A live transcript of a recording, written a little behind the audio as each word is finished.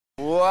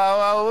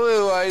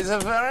Wow, it's a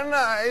very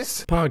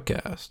nice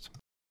podcast.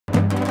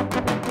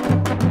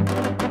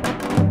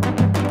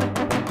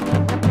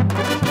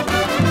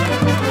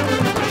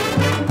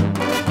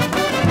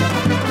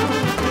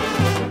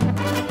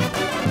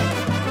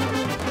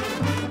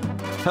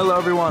 Hello,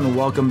 everyone.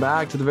 Welcome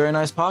back to the Very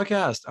Nice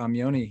Podcast. I'm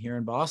Yoni here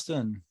in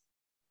Boston.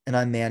 And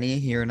I'm Manny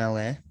here in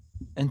LA.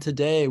 And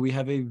today we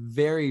have a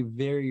very,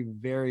 very,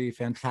 very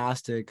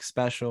fantastic,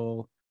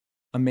 special,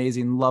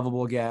 amazing,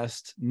 lovable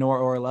guest, Noah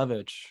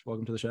Orlevich.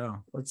 Welcome to the show.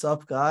 What's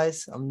up,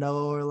 guys? I'm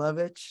Noah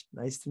Orlevich.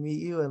 Nice to meet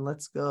you, and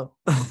let's go.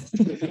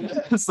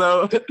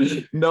 So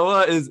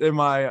Noah is in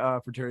my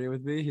fraternity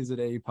with me. He's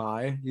at AE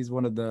Pi. He's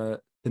one of the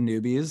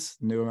newbies,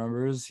 newer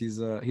members. He's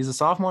a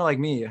sophomore like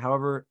me.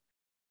 However,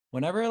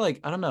 whenever I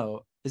don't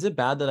know, is it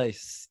bad that I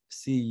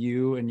see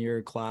you and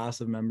your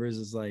class of members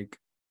as like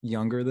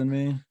younger than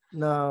me?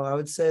 No, I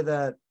would say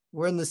that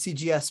we're in the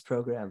CGS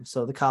program,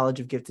 so the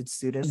College of Gifted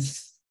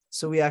Students.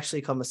 So we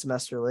actually come a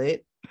semester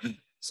late.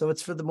 So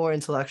it's for the more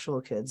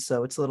intellectual kids.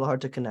 So it's a little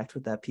hard to connect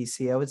with that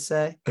PC, I would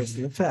say, based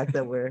on the fact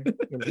that we're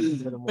a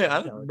little more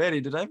intelligent.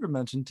 Manny, did I ever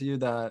mention to you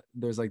that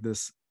there's like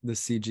this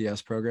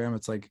CGS program?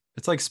 It's like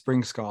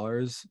spring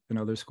scholars in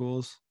other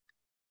schools.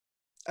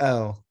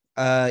 Oh,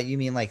 you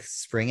mean like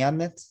spring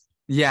admits?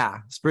 Yeah,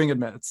 spring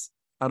admits.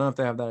 I don't know if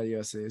they have that at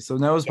USC. So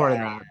Noah's part of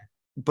that.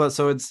 But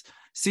so it's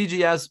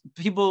CGS.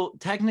 People,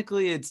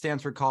 technically it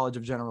stands for College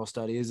of General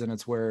Studies, and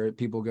it's where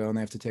people go and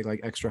they have to take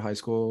like extra high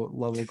school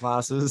level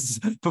classes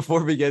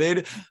before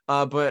beginning.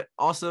 But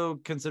also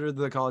considered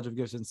the College of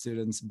Gifted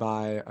Students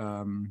by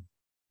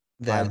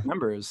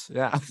members.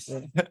 Yeah.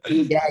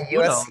 Yeah,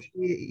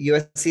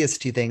 USC has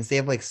two things. They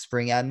have like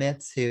spring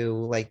admits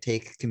who like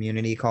take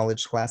community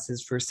college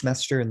classes for a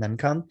semester and then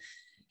come.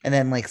 And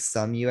then like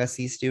some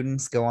USC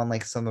students go on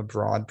like some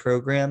abroad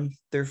program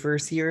their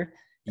first year,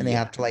 and they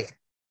have to like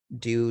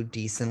do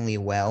decently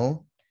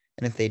well.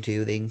 And if they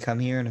do, they can come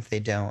here. And if they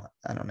don't,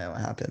 I don't know what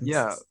happens.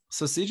 Yeah.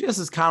 So CGS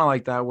is kind of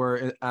like that,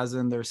 where as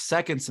in their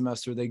second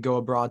semester, they go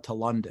abroad to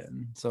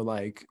London. So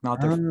like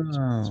not their first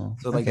semester.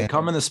 So like they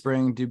come in the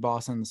spring, do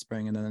Boston in the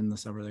spring, and then in the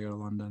summer they go to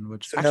London,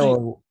 which so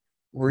actually,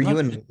 were you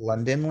in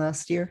London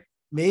last year?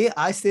 Me,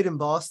 I stayed in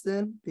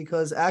Boston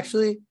because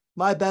actually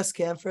my best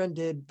camp friend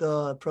did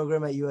the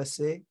program at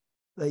USC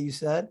that you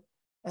said.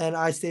 And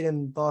I stayed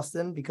in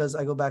Boston because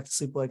I go back to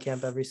sleepaway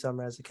camp every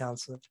summer as a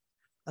counselor.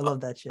 I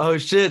love that shit. Oh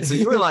shit! So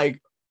you were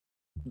like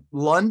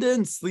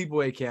London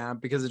sleepaway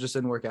camp because it just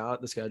didn't work out,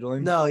 the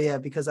scheduling? No, yeah,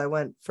 because I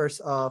went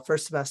first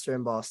semester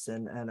in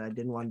Boston and I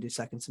didn't want to do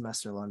second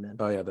semester in London.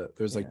 Oh yeah,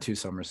 there's like 2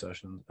 summer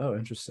sessions. Oh,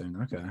 interesting.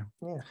 Okay.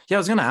 Yeah, I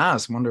was gonna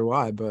ask, wonder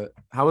why, but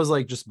how was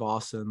like just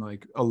Boston?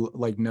 Like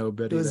no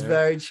biddy? It was there?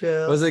 very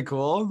chill. Was it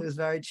cool? It was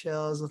very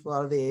chill. I was with a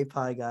lot of the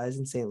API guys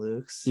in St.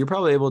 Luke's. You're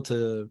probably able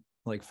to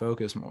like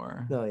focus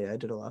more. No, yeah, I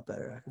did a lot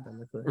better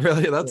academically.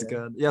 Really? That's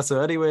good. Yeah.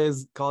 So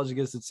anyways, College of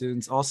Gifted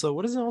Students. Also,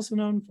 what is it also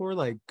known for?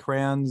 Like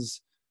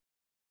crayons,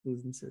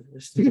 glues and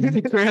scissors.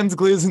 crayons,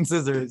 glues, and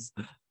scissors.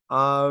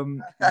 But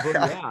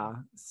yeah.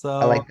 So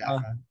I like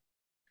that.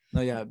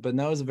 No, yeah, but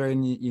Noah's a very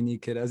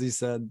unique kid. As he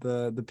said,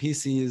 the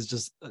PC is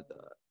just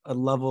a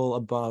level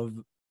above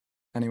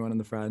anyone in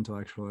the frat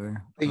intellectually.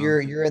 But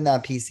you're in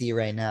that PC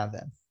right now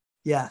then?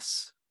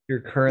 Yes. You're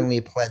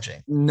currently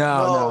pledging.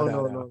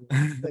 No.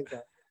 Thank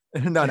God.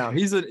 No.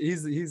 He's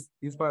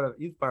part of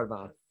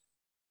that.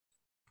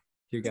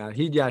 You got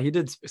he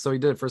did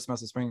first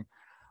semester spring.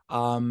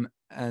 No,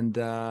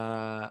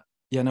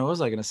 what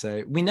was I gonna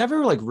say? We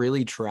never like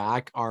really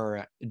track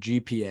our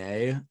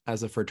GPA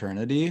as a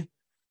fraternity,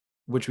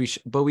 which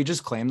but we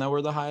just claim that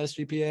we're the highest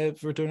GPA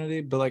fraternity.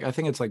 But like I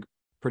think it's like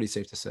pretty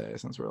safe to say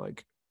since we're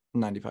like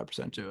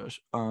 95%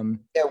 Jewish.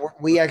 Yeah,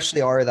 we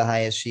actually are the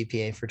highest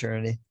GPA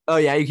fraternity. Oh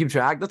yeah, you keep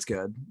track. That's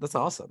good. That's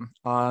awesome.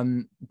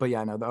 But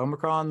yeah, no, the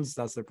Omicrons,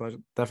 that's their pleasure.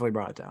 Definitely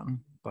brought it down.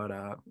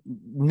 But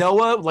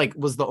Noah like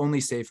was the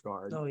only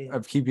safeguard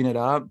of keeping it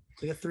up.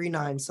 Like a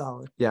 3.9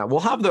 solid. Yeah,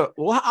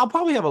 I'll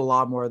probably have a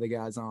lot more of the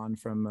guys on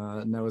from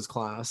Noah's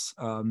class.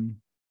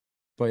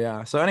 But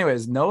yeah. So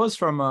anyways, Noah's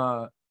from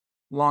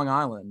Long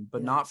Island,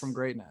 but not from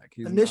Great Neck.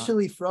 He's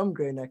initially from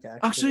Great Neck,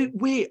 actually.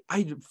 Wait,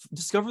 I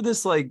discovered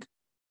this like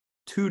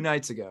 2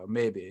 nights ago,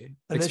 maybe.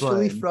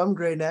 Initially from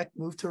Great Neck,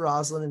 moved to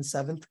Roslyn in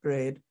 7th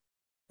grade.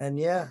 And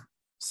yeah.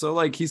 So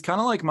like he's kind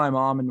of like my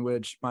mom, in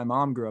which my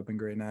mom grew up in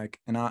Great Neck,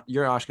 and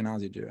you're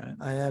Ashkenazi Jew, right?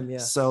 I am, yeah.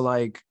 So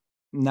like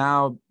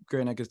now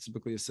Great Neck is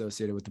typically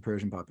associated with the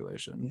Persian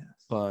population. Yes.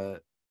 But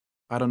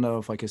I don't know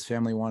if like his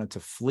family wanted to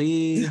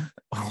flee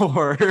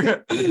or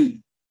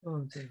you're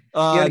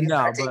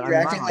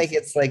acting like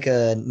it's like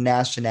a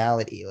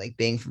nationality, like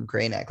being from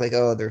Great Neck, like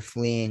they're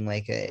fleeing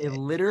like a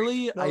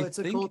it's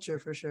a culture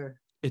for sure.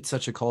 It's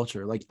such a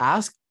culture. Like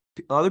ask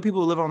other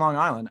people who live on Long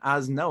Island.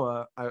 As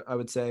Noah, I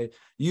would say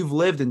you've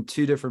lived in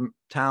 2 different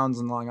towns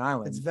in Long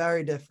Island. It's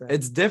very different.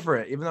 It's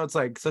different, even though it's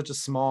like such a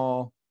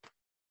small.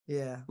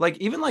 Yeah. Like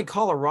even like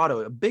Colorado,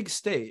 a big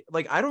state.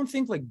 Like I don't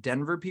think like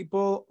Denver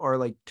people are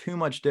like too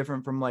much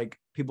different from like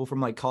people from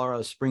like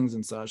Colorado Springs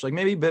and such. Like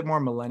maybe a bit more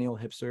millennial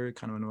hipster,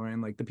 kind of annoying,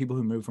 like the people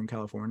who moved from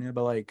California.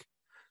 But like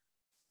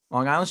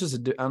Long Island's just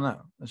I don't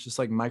know. It's just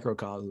like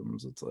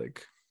microcosms. It's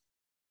like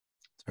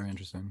it's very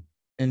interesting.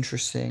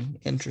 Interesting.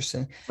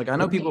 Like I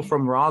know people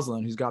from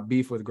Roslyn who's got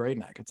beef with Great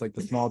Neck. It's like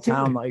the small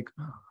town. Like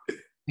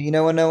You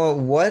know what, Noah?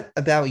 What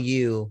about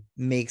you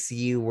makes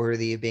you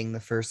worthy of being the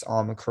first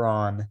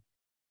Omicron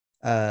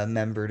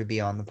member to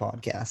be on the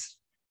podcast?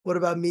 What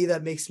about me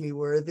that makes me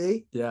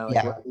worthy? yeah, like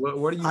Yeah.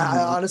 what do you? I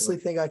honestly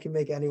think I can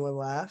make anyone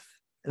laugh.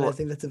 And I Well-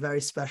 think that's a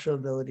very special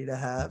ability to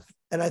have.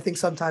 And I think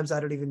sometimes I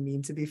don't even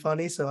mean to be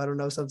funny. So I don't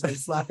know, sometimes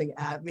it's laughing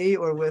at me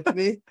or with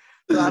me.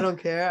 So I don't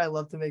care. I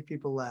love to make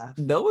people laugh.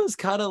 Noah's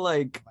kind of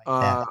like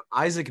that.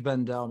 Isaac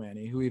Bendel,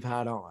 Manny, who we've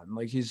had on.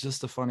 Like he's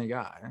just a funny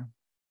guy.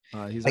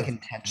 He's Like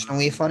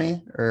intentionally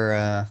funny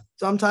or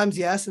Sometimes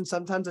yes, and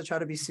sometimes I try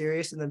to be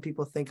serious, and then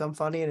people think I'm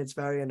funny, and it's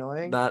very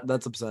annoying.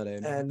 that's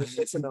upsetting. And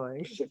it's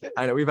annoying.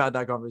 I know we've had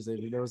that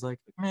conversation. It was like,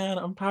 man,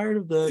 I'm tired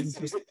of this.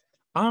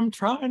 I'm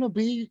trying to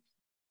be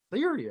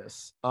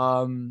serious.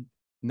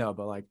 No,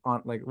 but like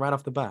on like right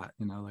off the bat,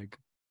 you know, like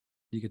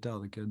you could tell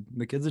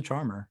the kid's a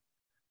charmer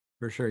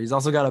for sure. He's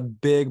also got a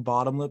big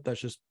bottom lip that's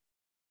just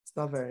It's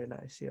not very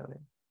nice, Yoni.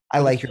 I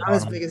like your Not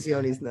as bottom. big as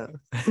Yoni's nose.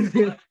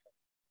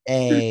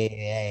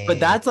 Hey, but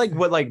that's like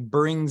what like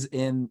brings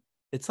in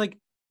it's like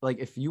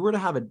if you were to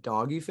have a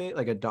doggy face,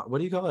 like a dog, what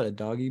do you call it? A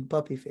doggy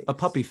Puppy face. a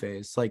puppy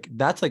face, like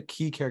that's like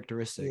key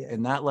characteristic, Yeah.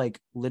 and that like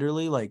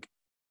literally like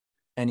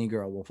any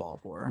girl will fall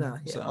for. No,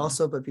 yeah. So.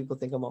 Also, but people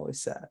think I'm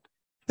always sad.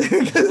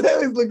 Because I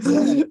always look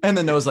sad. And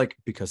then Noah's like,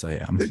 because I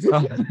am.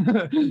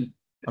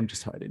 I'm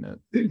just hiding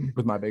it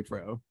with my big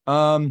fro.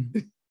 No,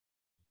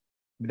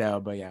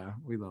 but yeah,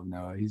 we love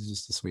Noah. He's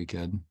just a sweet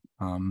kid.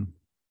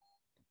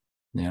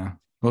 Yeah.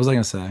 What was I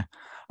gonna say?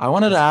 I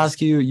wanted to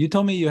ask you. You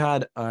told me you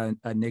had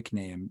a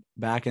nickname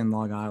back in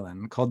Long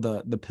Island called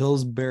the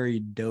Pillsbury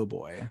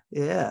Doughboy.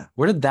 Yeah.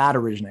 Where did that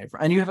originate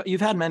from? And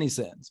you've had many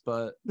since,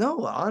 but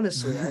No,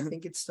 honestly, I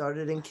think it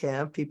started in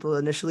camp. People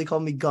initially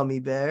called me Gummy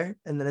Bear,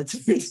 and then it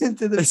turned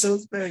into the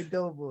Pillsbury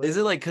Doughboy. is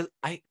it like? Cause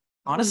I don't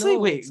honestly know,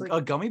 wait. it's like-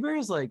 A gummy bear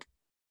is like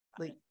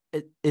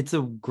it's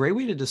a great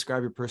way to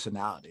describe your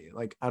personality.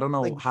 Like I don't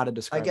know Like, how to I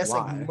describe. guess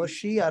why. like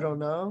mushy. I don't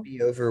know.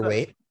 be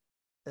overweight.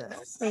 Yeah.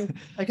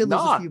 I could lose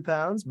Nah, a few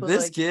pounds, but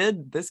this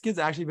like kid's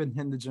actually been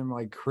hitting the gym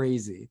like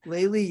crazy.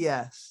 lately,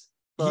 yes.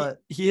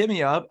 But He hit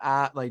me up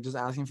at like just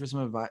asking for some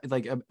advice,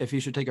 like if he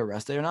should take a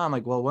rest day or not. I'm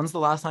like, well, when's the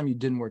last time you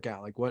didn't work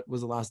out? Like, what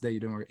was the last day you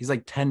didn't work? He's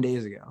like 10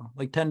 days ago,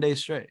 like 10 days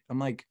straight. I'm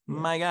like,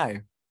 my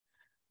guy,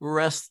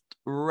 rest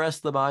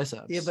the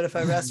biceps. yeah, but if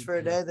I rest for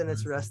a day, then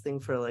it's resting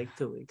for like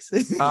 2 weeks.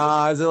 is it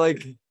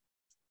like?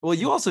 Well,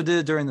 you also did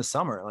it during the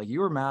summer. Like you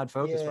were mad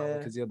focused probably Yeah.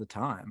 because you had the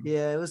time.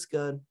 Yeah, it was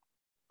good.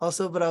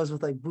 Also, but I was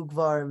with like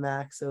Bukvar and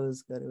Max, so it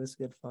was good. It was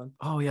good fun.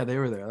 Oh yeah, they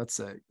were there. That's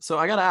sick. So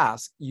I gotta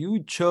ask,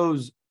 you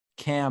chose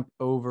camp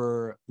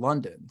over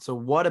London. So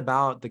what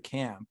about the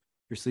camp,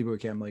 your sleepover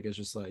camp, like it's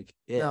just like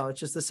No, it's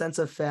just a sense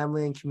of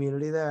family and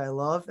community there I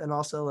love. And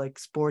also like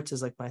sports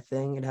is like my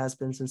thing. It has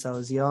been since I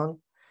was young.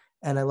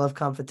 And I love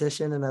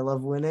competition and I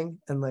love winning.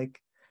 And like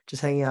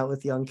just hanging out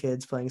with young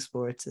kids playing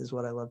sports is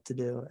what I love to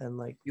do. And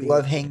like You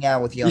love hanging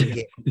out with young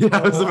kids. Yeah,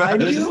 I was Oh, I about-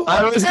 knew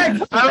I was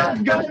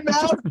going going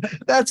out.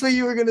 That's what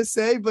you were gonna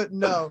say, but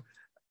no.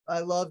 I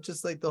love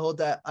just like the whole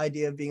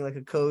idea of being like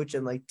a coach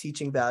and like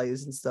teaching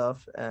values and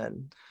stuff.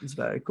 And it's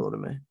very cool to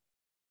me.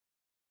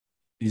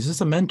 He's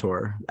just a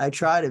mentor. I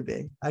try to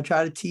be. I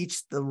try to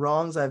teach the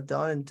wrongs I've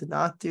done and to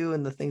not do,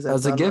 and the things I've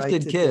As a done right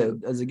gifted to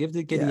kid, do. as a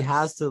gifted kid, he Yes.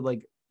 has to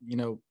like,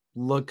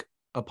 look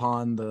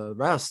upon the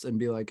rest and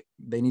be like,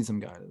 they need some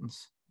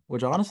guidance.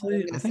 Which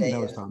honestly, gonna I think say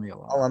Noah's is- taught me a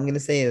lot. All I'm gonna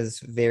say is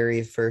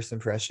very first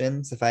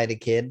impressions. If I had a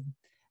kid,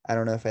 I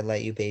don't know if I'd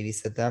let you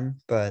babysit them,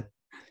 but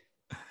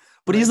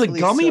But he's a rightfully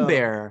gummy so.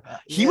 bear.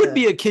 He would Yeah.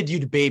 be a kid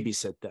you'd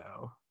babysit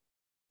though.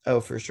 oh,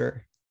 for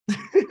sure.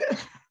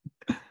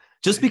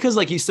 Just because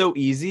like he's so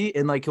easy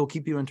and like he'll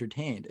keep you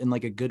entertained in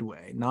like a good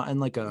way, not in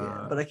like a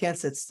Yeah, but I can't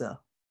sit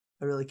still.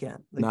 I really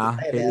can't. Like, nah.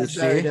 Hey, it man, is it's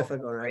very see?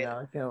 difficult right now.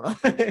 I can't.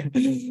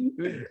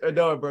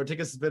 No, bro, take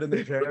a spin in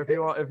the chair if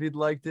you want, if you'd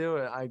like to.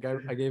 I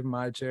gave him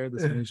my chair, the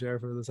spinning chair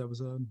for this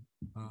episode.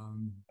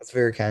 That's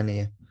very kind of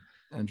you.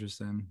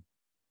 Interesting.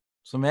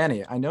 So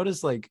Manny, I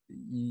noticed like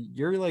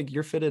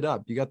you're fitted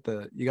up. You got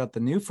the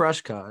new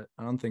fresh cut.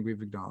 I don't think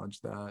we've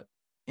acknowledged that.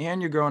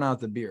 And you're growing out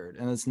the beard,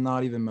 and it's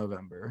not even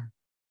November.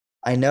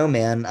 I know,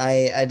 man.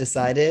 I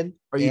decided.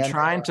 Are you and,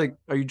 trying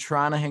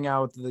to hang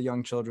out with the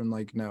young children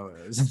like Noah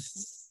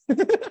is?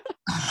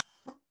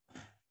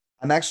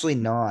 I'm actually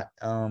not.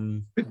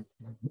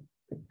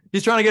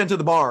 He's trying to get into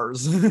the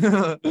bars.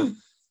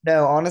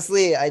 No,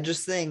 honestly, I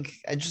just think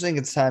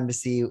it's time to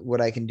see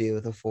what I can do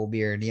with a full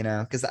beard,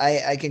 because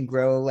I can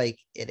grow like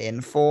it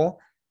in full,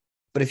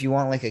 but if you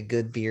want like a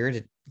good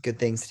beard, good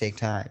things take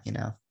time,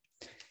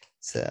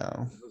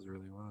 So, This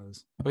really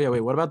was. Oh yeah, wait.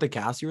 What about the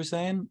cast you were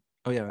saying?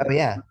 Oh yeah. oh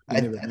yeah,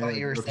 I Maybe- thought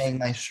you were maybe- saying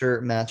my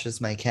shirt matches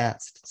my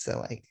cast. So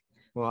like,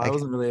 Well, I I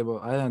wasn't really able.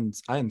 I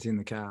hadn't seen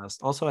the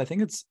cast. Also, I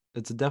think it's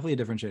definitely a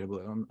different shade of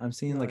blue. I'm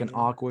seeing like an Oh,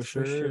 yeah, aqua for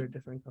shirt. sure,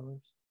 different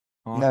colors.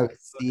 no, aqua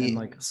see, and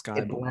like sky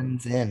it blue.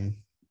 blends in.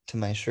 to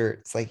my shirt.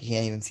 It's like you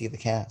can't even see the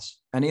cast.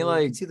 Any Yeah, you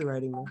like can see the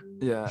writing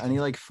there. yeah, any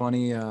like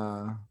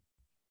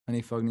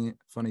any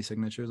funny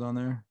signatures on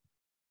there?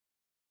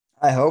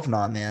 I hope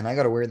not, man. I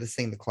gotta wear this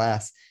thing to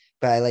class,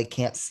 but I like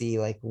can't see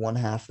like one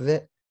half of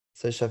it.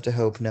 So I just have to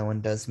hope no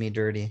one does me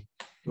dirty.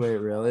 Wait,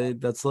 really?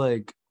 That's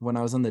like when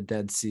I was in the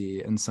Dead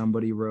Sea and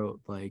somebody wrote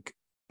like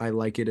I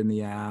like it in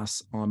the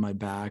ass on my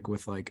back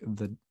with like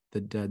the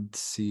Dead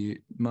Sea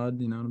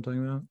mud. You know what I'm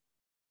talking about?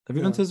 Have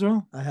you been No. to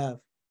Israel? I have.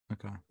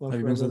 Okay. One Have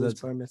you for my been to brother's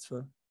that? bar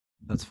mitzvah.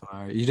 That's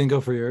fire. You didn't go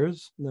for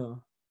yours?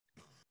 No,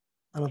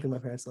 I don't think my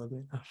parents love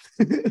me.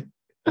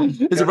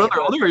 Is your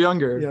brother older or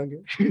younger?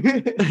 Younger.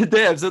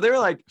 Damn. So they were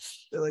like,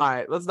 They're like, all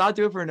right, let's not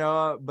do it for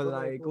Noah, but Well,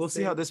 like we'll we'll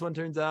see how see. this one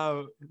turns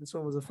out. this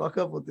one was a fuck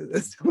up. We'll do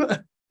this.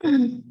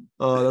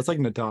 Oh, that's like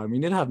Natan. We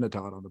need to have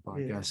Natan on the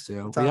podcast too. We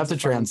Natan's have to a funny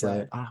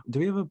translate. guy. Do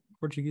we have a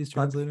Portuguese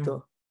translator?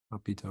 Papito.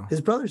 Papito.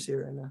 His brother's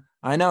here right now.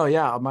 I know,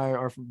 yeah.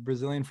 Our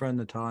Brazilian friend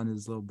Natan,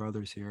 his little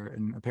brother's here,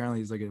 and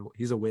apparently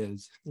he's a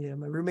whiz. Yeah,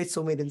 my roommate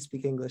told me he didn't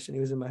speak English, and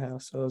he was in my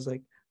house, so I was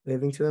like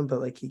waving to him, but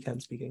like he can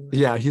speak English.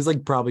 Yeah, he's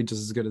like probably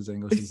just as good as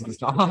English as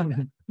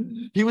Natan.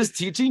 He was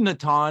teaching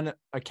Natan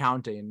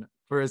accounting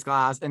for his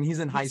class, and he's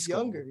in high He's school.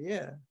 younger,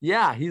 yeah.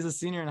 Yeah, he's a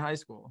senior in high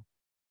school.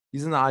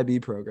 He's in the IB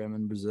program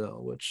in Brazil,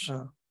 which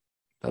Oh,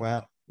 that-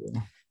 Wow.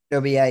 yeah. No,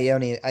 but yeah,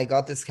 Yoni, I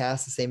got this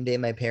cast the same day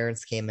my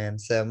parents came in.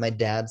 So my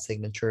dad's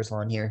signature is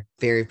on here.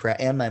 Very proud.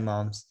 And my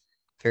mom's.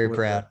 Very Were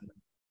proud.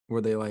 Were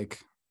they like,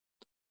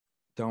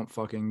 don't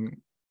fucking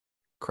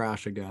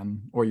crash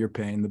again, or you're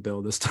paying the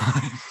bill this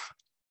time?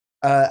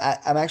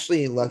 I'm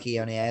actually lucky,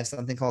 Yoni. I have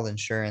something called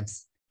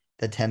insurance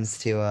that tends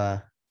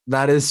to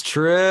That is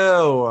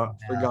true. Yeah.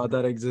 Forgot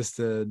that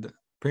existed.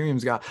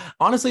 Premiums got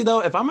honestly though,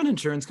 if I'm an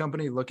insurance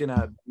company looking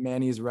at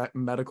Manny's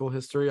medical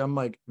history, I'm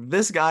like,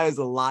 this guy is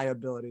a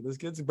liability. This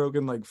kid's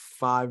broken like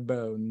 5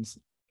 bones.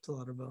 it's a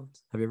lot of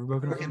bones. Have you ever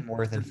broken a broken bone?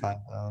 more than 5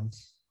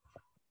 bones.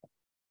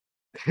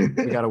 We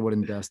got a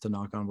wooden desk to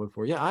knock on wood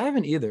for. Yeah, I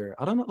haven't either.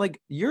 I don't know. Like,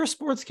 you're a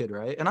sports kid,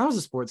 right? And I was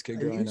a sports kid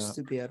I growing used up.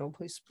 to be. I don't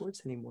play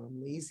sports anymore. I'm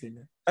lazy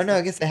now. Oh no,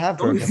 I guess I have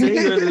Don't broken. say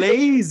you're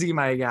lazy,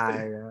 my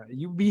guy.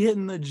 You be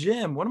hitting the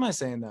gym. What am I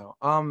saying though?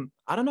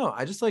 I don't know.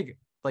 I just like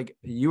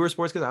you were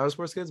sports kids, I was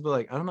sports kids, but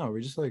like I don't know.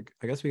 We just like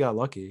I guess we got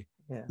lucky.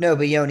 Yeah. No,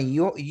 but Yoni,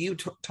 you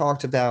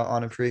talked about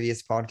on a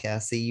previous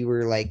podcast that you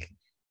were like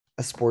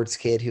a sports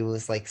kid who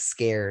was like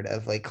scared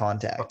of like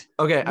contact.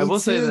 Okay, I Me will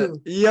say that.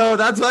 too. Yo,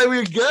 that's why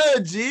we're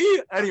good,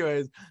 G.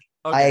 Anyways,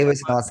 okay, I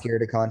was not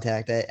scared of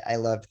contact. I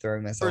loved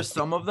throwing myself. for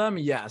some of them,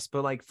 yes,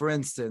 but like for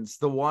instance,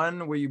 the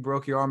one where you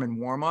broke your arm in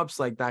warm-ups,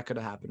 like that could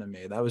have happened to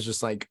me. That was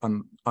just like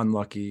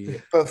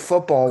unlucky But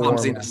football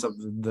clumsiness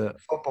warm-ups, of the.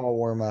 football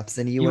warm-ups,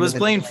 and you He would was have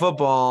been playing like,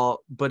 football,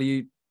 but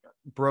he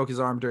broke his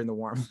arm during the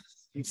warm.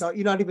 You're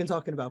not even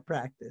talking about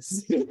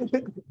practice.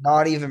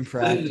 not even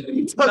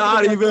practice. Not Talking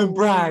about the even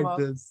warm-up.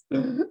 practice.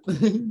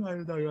 Not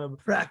even talking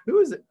about Who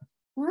is it?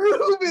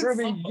 Ruben.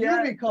 Ruby, yeah.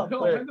 Ruby, come.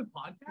 Wait. the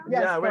podcast?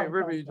 Yes, yeah, wait, come,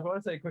 Ruby, come, do you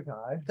want to say a quick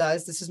hi?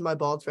 Guys, this is my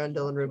bald friend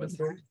Dylan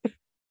Rubinstein.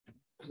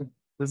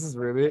 This is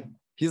Ruby.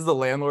 He's the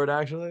landlord,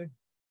 actually.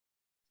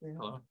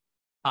 Hello.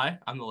 Hi,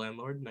 I'm the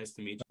landlord. Nice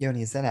to meet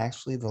Yoni, is that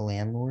actually the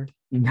landlord?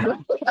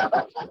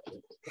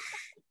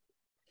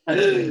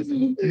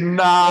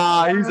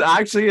 Nah, he's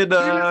actually in He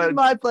was in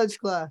my pledge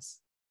class.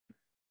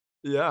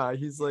 yeah,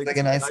 he's like Like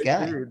a nice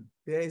guy. dude.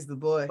 Yeah, he's the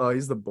boy. Oh,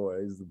 he's the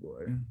boy. He's the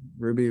boy.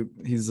 Ruby,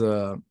 he's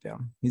yeah,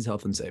 he's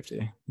health and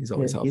safety. He's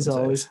always Yeah, health he's and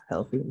always safe.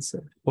 healthy and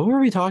safe. What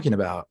were we talking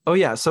about? Oh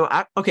yeah, so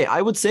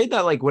I would say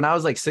that like when I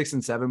was like 6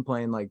 and 7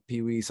 playing like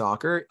pee-wee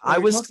soccer, Oh, I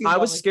you're was talking about,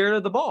 like- scared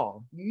of the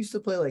ball. You used to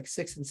play like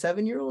 6 and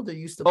 7-year-old, or you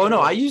used to? Oh play, no,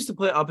 I like- used to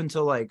play up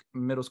until like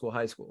middle school,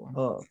 high school.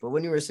 Oh, but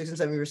when you were 6 and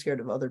 7, you were scared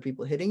of other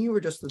people hitting you,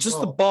 or just the Just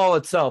ball? the ball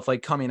itself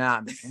like coming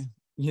at me.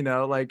 You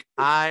know, like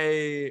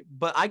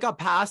but I got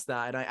past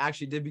that and I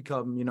actually did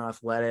become,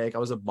 athletic. I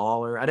was a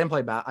baller. I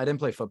didn't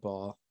play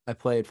football. I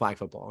played flag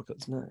football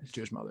because Nice.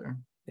 Jewish mother.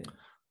 Yeah.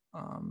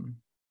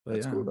 But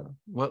That's yeah. cool though.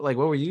 What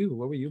were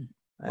you?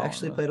 I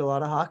actually balling played a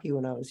lot of hockey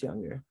when I was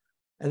younger,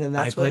 and then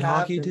I that's played what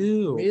hockey happened.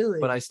 too. Really?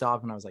 But I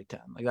stopped when I was like 10.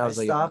 Like that I was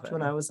like stopped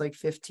when I was like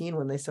 15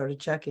 when they started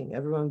checking.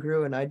 Everyone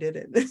grew and I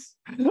didn't.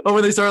 Oh,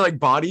 when they started like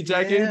body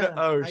checking. Yeah,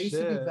 Oh I used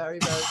shit. to be very,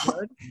 very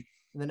good.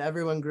 And then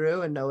everyone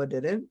grew and Noah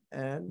didn't.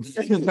 And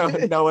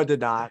no, it did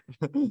not.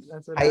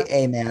 that's what happened.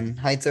 Hey man,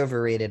 height's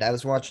overrated. I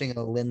was watching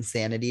a Lynn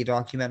Sanity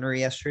documentary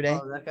yesterday.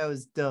 Oh, that guy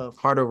was dope.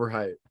 Hard over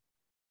height.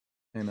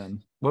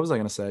 Amen. What was I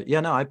gonna say? Yeah,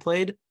 no, I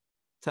played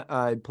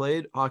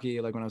hockey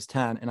like when I was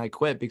 10 and I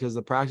quit because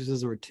the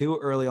practices were too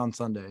early on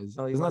Sundays.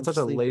 Oh, you Isn't that wanted to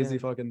such a sleep lazy in.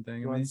 fucking thing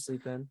You of want me? to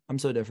sleep in? I'm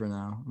so different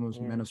now. I'm a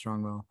Yeah. man of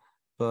strong will.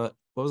 But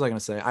what was I gonna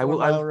say? I 4 will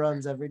mile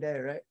runs every day,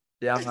 right?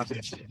 yeah,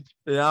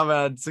 yeah,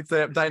 man. 6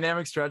 a.m.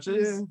 dynamic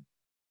stretches. Yeah.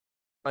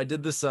 I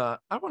did this. I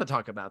want to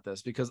talk about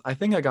this because I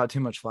think I got too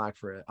much flack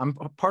for it. I'm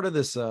a part of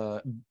this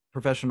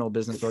professional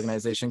business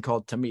organization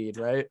called Tamid,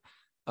 right?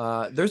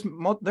 There's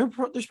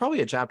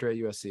probably a chapter at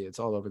USC. It's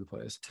all over the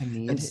place.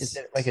 Tamid, is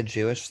it like a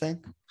Jewish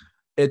thing?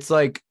 It's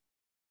like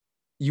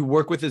you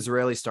work with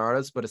Israeli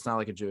startups, but it's not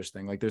like a Jewish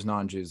thing. Like there's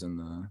non-Jews in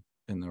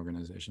in the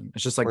organization.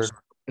 It's just like Word.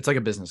 it's like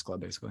a business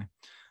club basically,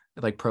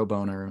 like pro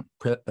boner.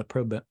 Did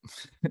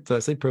I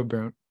say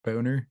boner?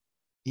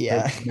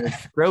 Yeah.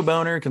 Pro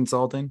boner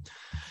consulting.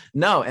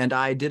 No, and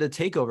I did a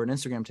takeover, an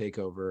Instagram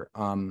takeover,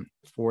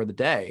 for the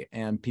day,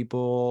 and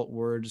people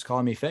were just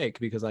calling me fake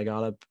because I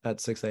got up at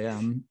 6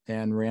 a.m.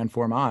 and ran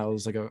 4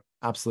 miles like a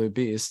absolute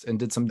beast and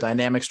did some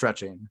dynamic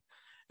stretching.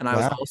 And I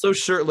was Wow. also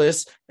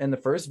shirtless in the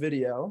first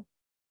video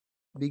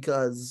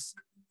because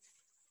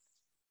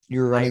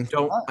You were running.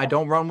 I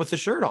don't run with the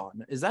shirt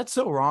on. Is that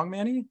so wrong,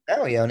 Manny?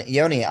 No,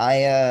 Yoni,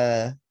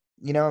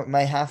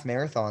 my half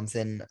marathon's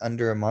in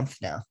under a month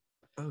now.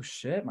 Oh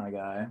shit, my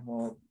guy.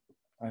 Well,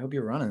 I hope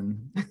you're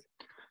running.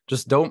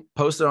 Just don't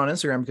post it on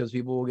Instagram because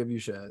people will give you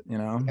shit, you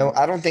know? No,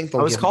 I don't think I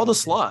they'll was give called a me-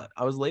 slut.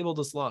 I was labeled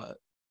a slut.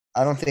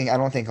 I don't think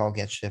I'll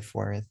get shit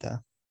for it though,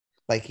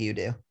 like you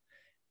do.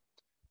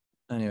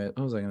 Anyway, what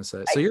was I gonna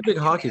say? So you're a big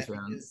hockey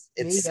fan.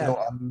 It's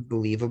so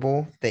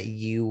unbelievable that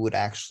you would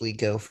actually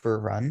go for a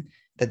run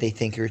that they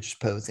think you're just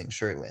posing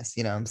shirtless.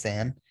 You know what I'm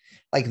saying?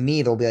 Like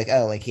me, they'll be like,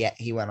 "Oh, like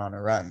he went on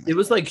a run." It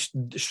was like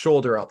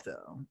shoulder up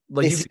though.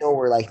 Like They still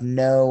were like,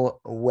 "No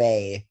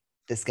way,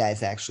 this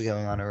guy's actually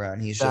going on a run."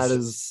 He's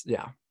just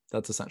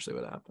that's essentially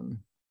what happened.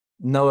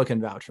 Noah can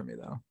vouch for me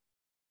though.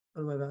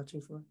 What am I vouching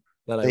for?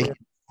 That I They- ran.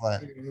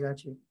 what? I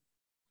got you.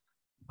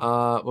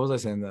 What was I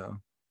saying though?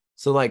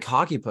 So like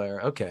hockey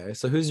player. Okay,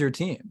 so who's your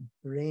team?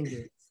 The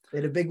Rangers. They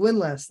had a big win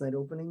last night,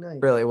 opening night.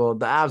 Really? Well,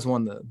 the Avs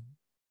won the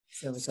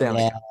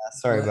Stanley Yeah, Cup.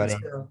 sorry, buddy.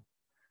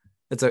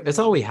 It's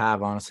all we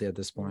have honestly at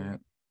this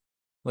point.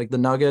 Like the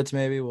Nuggets,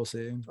 maybe we'll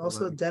see.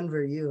 Also, But-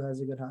 Denver U has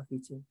a good hockey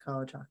team,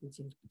 college hockey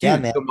team. Yeah,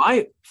 Dude, man. so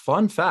my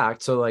fun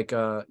fact. So like,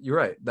 you're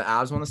right. The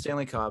Avs won the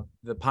Stanley Cup.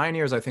 The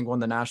Pioneers, I think, won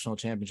the national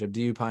championship.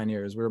 DU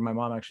Pioneers, where my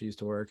mom actually used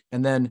to work.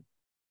 And then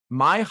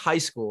my high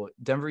school,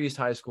 Denver East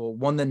High School,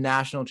 won the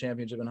national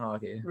championship in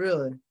hockey.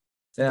 Really?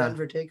 It's a Yeah.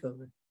 Denver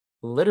takeover.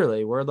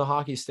 Literally, we're the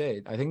hockey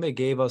state. I think they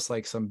gave us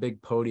like some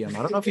big podium. I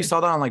don't know if you saw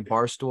that on like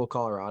Barstool,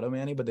 Colorado,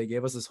 Manny, but they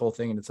gave us this whole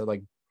thing and it said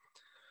like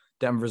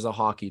Denver's a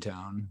hockey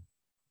town.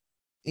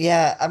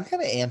 Yeah, I'm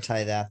kind of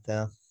anti that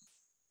though.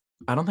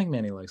 I don't think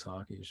Manny likes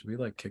hockey. Should we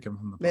like kick him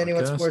from the Manny,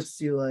 what podcast? sports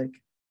do you like?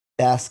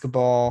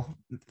 Basketball,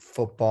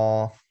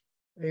 football.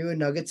 Are you a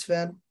Nuggets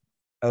fan?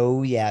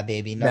 Oh yeah,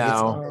 baby.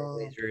 Nuggets No.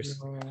 and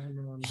Trailblazers.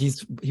 No.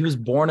 He was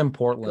born in Go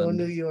Portland.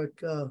 New York,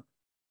 go.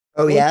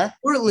 Oh yeah.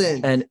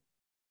 Portland. and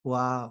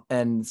Wow.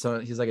 And so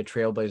he's like a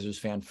Trailblazers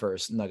fan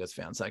first, Nuggets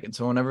fan second.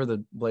 So whenever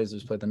the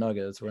Blazers play the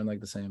Nuggets, we're in like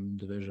the same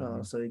division.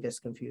 Oh, so he gets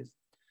confused.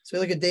 So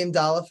you're like a Dame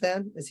Dollar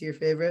fan? Is he your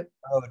favorite?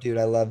 Oh dude,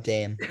 I love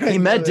Dame. He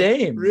met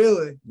Dame.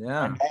 Really?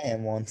 Yeah. I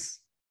am once.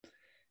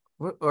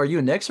 Are you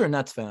a Knicks or a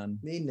Nets fan?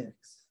 Me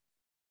Knicks.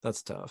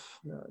 That's tough.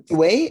 No, it's-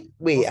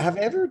 Wait. Have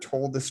I ever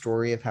told the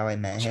story of how I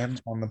met him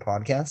on the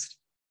podcast?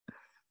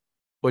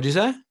 What'd you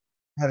say?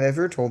 Have I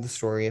ever told the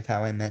story of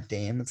how I met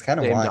Dame? It's kind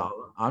of Dame wild. Dollar.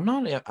 I'm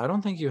not. I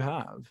don't think you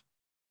have.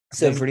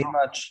 So Dame pretty Dollar.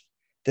 much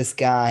this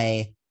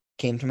guy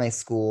came to my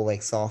school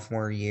like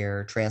sophomore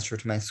year, transferred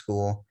to my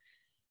school,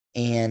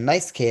 and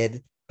nice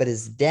kid, but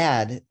his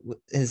dad,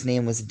 his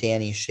name was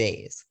Danny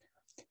Shays.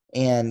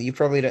 And you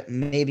probably don't,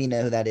 maybe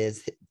know who that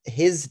is.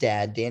 His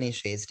dad, Danny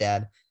Shays'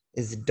 dad,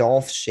 is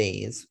Dolph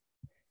Shays,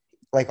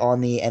 like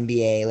on the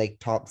NBA like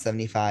top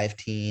 75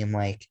 team,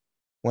 like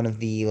one of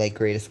the like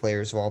greatest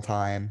players of all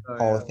time, Oh,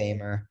 Hall yeah. of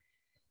Famer.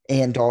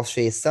 And Dolph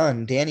Shays'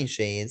 son, Danny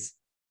Shays,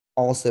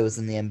 also is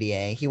in the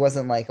NBA. He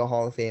wasn't like a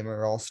Hall of Famer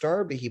or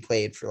All-Star, but he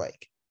played for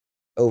like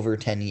over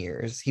 10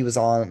 years. He was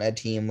on a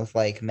team with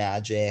like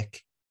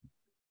Magic.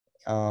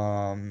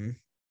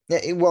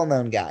 A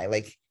well-known guy,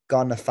 like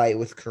got in a fight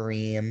with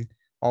Kareem,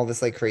 all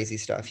this like crazy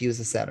stuff. He was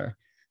a center.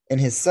 And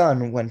his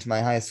son went to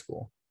my high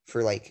school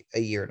for like a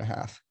year and a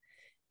half.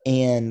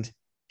 And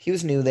he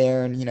was new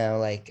there, and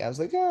like I was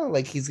like, oh,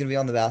 like he's gonna be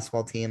on the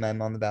basketball team.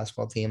 I'm on the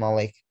basketball team. I'll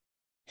like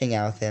hang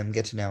out with him,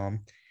 get to know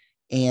him.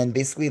 And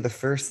basically the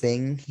first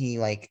thing he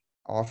like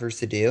offers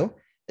to do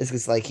is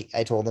because like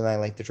I told him I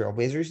like the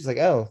Trailblazers. He's like,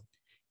 oh,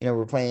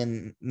 we're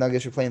playing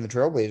Nuggets, we're playing the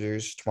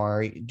Trailblazers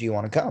tomorrow. Do you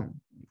want to come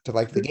to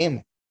like the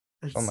game?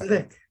 That's Oh my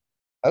sick.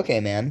 Okay,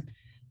 man.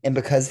 And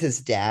because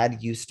his dad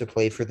used to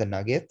play for the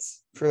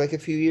Nuggets for like a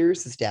few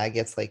years, his dad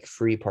gets like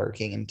free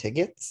parking and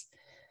tickets.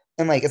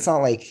 And like it's not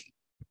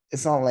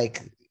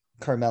like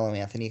Carmelo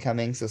Anthony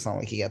coming, so it's not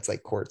like he gets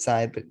like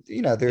courtside, but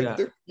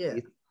they're Yeah.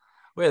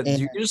 Wait, do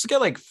you And- just get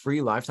like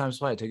free lifetime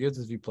supply tickets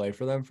if you play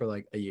for them for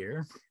like a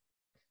year?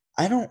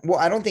 I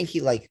don't think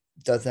he like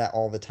does that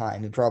all the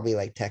time. He probably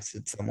like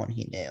texted someone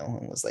he knew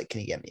and was like,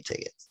 "Can you get me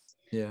tickets?"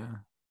 Yeah.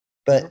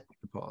 But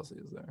The policy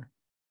is there.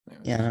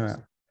 Anyways, yeah, I don't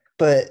know.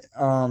 But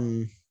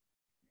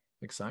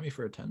Like sign me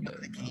for a 10-day.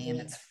 the game,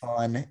 it's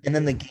fun. And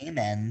then the game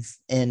ends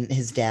and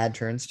his dad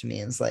turns to me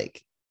and is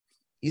like,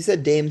 "You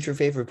said Dame's your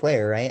favorite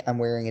player, right?" I'm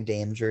wearing a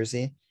Dame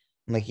jersey.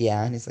 I'm like,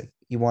 "Yeah." And he's like,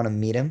 "You want to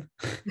meet him?"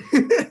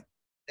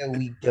 So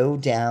we go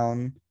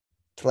down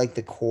to like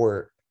the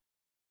court,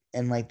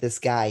 and like this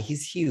guy,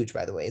 he's huge,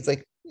 by the way. He's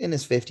like in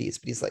his 50s,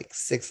 but he's like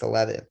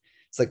 6'11".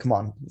 It's like, come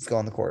on, let's go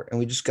on the court. And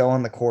we just go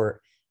on the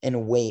court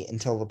and wait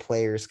until the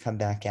players come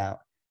back out.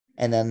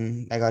 And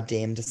then I got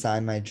Dame to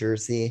sign my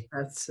jersey.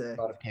 That's sick.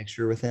 Got a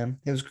picture with him.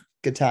 It was a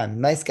good time.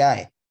 Nice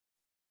guy.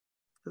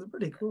 That's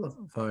pretty cool.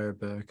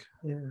 Fireback.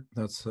 Yeah.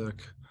 That's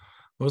sick.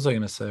 What was I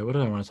gonna say? What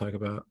did I want to talk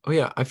about? Oh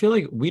yeah, I feel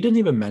like we didn't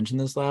even mention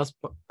this last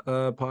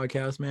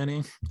podcast,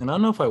 Manny. And I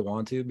don't know if I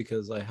want to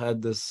because I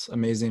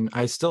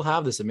still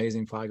have this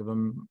amazing flag of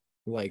him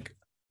like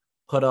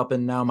put up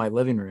in now my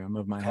living room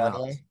of my house.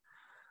 Kanye.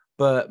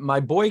 But my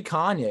boy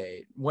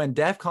Kanye went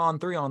DEFCON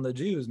 3 on the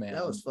Jews, man.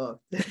 That was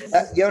fucked.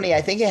 Yoni,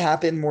 I think it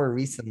happened more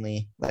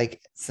recently,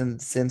 like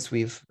since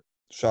we've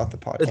shot the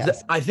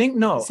podcast. I think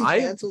no. Is he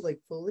canceled like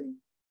fully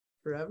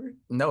forever?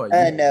 No.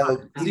 No,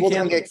 He people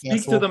can't don't get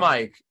speak to the canceled.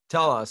 mic.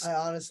 Tell us. I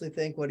honestly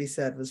think what he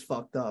said was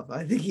fucked up.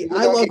 I think People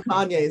I don't love get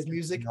Kanye's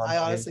music. canceled. I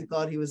honestly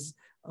thought he was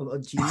a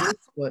genius,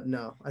 but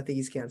no, I think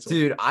he's canceled.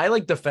 Dude, I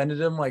like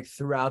defended him like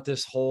throughout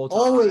this whole time.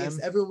 Always,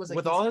 everyone was like,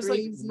 with "He's all this like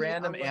crazy."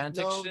 random I'm like,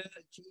 antic no, shit. He's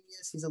a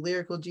genius. He's a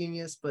lyrical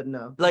genius, but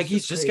no. Like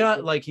he's just crazy.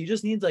 got like he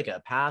just needs like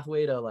a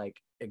pathway to like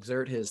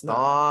exert his No,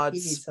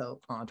 thoughts He needs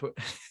help. on Twitter.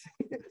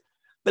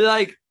 But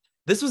like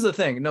this was the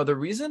thing. No, the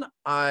reason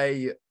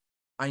I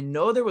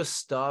know there was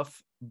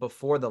stuff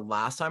before the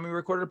last time we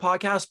recorded a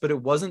podcast, but it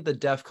wasn't the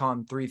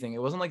DEFCON 3 thing.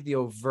 It wasn't like the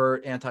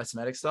overt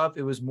anti-Semitic stuff.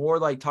 It was more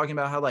like talking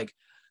about how like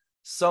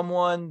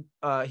someone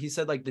he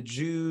said like the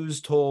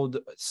Jews told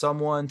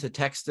someone to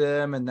text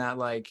him and that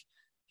like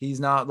he's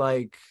not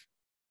going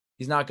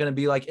to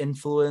be like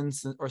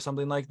influenced or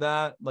something like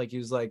that. Like he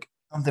was like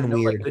Something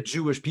like weird. the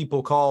Jewish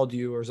people called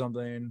you or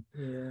something.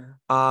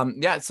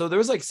 Yeah. So there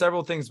was like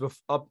several things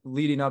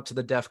leading up to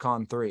the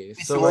DEFCON 3.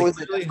 So So what like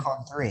was it? literally-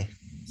 DEFCON 3.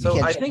 so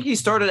can't I check think he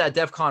started at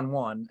DEFCON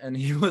 1 and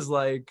he was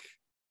like,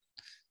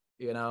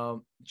 you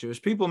know,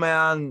 Jewish people,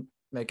 man,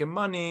 making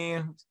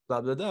money, blah,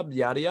 blah, blah,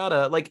 yada,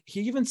 yada. Like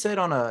he even said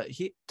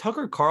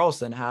Tucker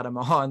Carlson had him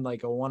on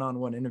like a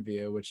one-on-one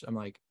interview, which I'm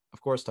like,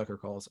 of course, Tucker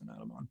Carlson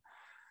had him on.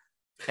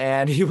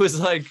 And he was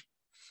like,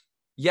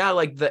 yeah,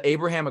 like the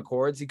Abraham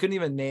Accords. He couldn't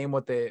even name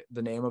what the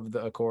name of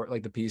the accord,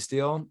 like the peace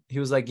deal. He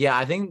was like, yeah,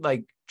 I think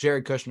like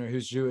Jared Kushner,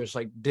 who's Jewish,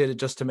 like did it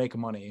just to make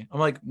money. I'm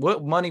like,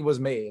 what money was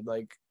made?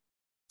 Like,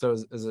 so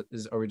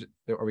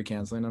are we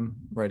canceling him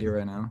right here,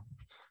 right now?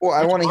 Well,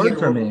 I It's want to hard hear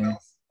for what me.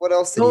 else. What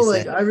else did No, he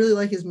like say? I really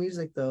like his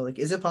music though. Like,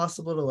 is it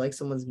possible to like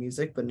someone's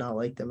music but not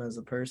like them as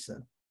a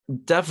person?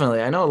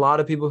 Definitely. I know a lot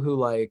of people who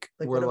like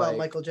Like, were what about like,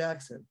 Michael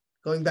Jackson?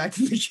 Going back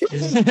to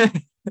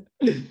the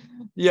beginning.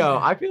 yo,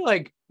 I feel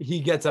like he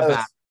gets a Oh,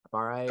 back.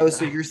 All right. Oh,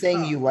 so you're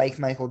saying you like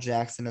Michael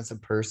Jackson as a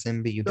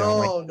person, but you don't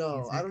like No,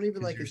 music I don't even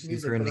 'cause like you're his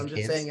music, super but into I'm just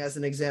kids? saying as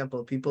an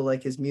example, people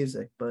like his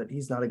music, but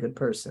he's not a good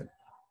person.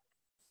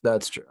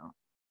 That's true.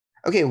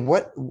 Okay,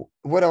 what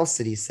else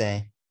did he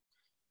say?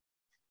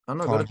 I'm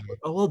not good. Kanye.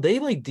 Oh well, they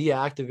like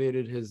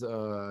deactivated his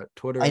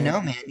Twitter. I and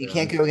know, man. You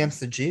can't Instagram. go against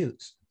the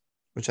Jews,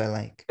 which I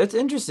like. It's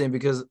interesting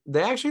because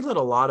they actually let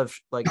a lot of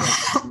like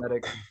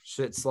anti-Semitic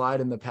shit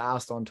slide in the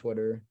past on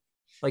Twitter.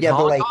 Like Yeah,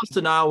 but, like- Holocaust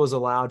denial was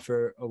allowed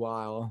for a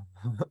while.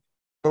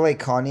 But like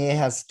Kanye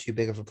has too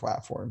big of a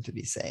platform to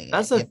be saying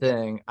That's it. the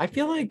thing. I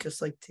feel like,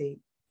 Just like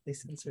Tate, they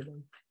censored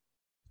him.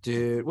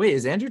 dude, wait,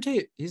 is Andrew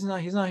Tate? He's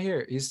not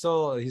here. He's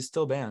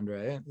still banned,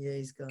 right? Yeah,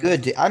 he's gone.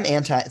 Good. Dude. I'm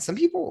anti. Some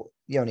people,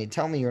 Yoni,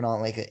 tell me you're not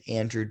like an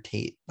Andrew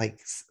Tate, like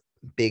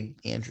big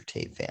Andrew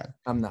Tate fan.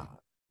 I'm not.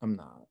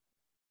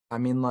 I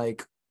mean,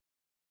 like,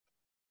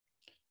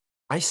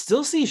 I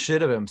still see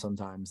shit of him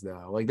sometimes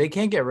though. Like they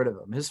can't get rid of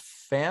him. His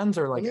fans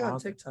are like Only on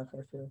out- TikTok,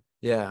 I feel.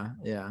 Yeah.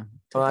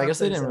 Well, I TikTok guess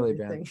they does didn't really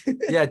ban. everything.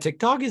 Yeah,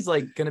 TikTok is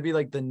like gonna be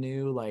like the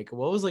new like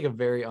what was like a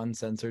very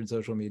uncensored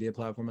social media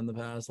platform in the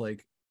past.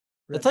 Like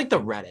it's like the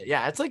Reddit.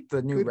 Yeah, it's like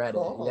the new Good Reddit.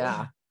 call.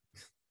 Yeah.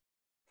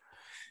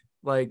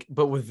 Like,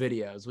 but with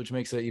videos, which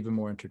makes it even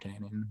more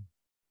entertaining.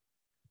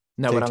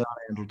 No, but I'm not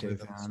an Andrew Tate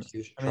fan.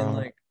 I mean,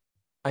 like,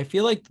 I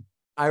feel like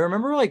I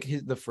remember like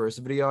the first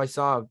video I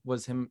saw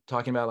was him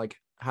talking about like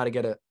how to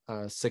get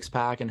a six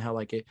pack and how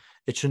like it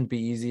shouldn't be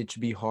easy, it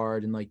should be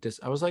hard, and like this.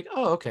 I was like,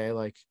 oh, okay,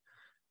 like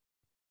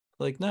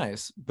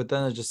nice. But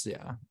then it just it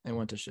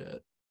went to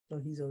shit. No,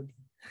 he's OD.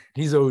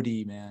 He's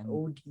OD, man.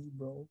 OD,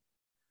 bro.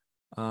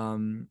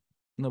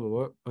 No, but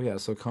what? Oh yeah,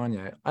 so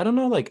Kanye. I don't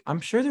know. Like,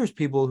 I'm sure there's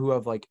people who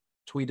have like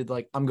tweeted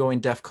like I'm going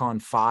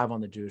DEFCON 5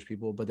 on the Jewish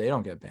people, but they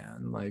don't get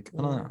banned. Like,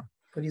 I don't Yeah. know.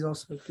 But he's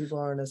also people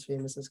aren't as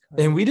famous as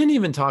Kanye. And we didn't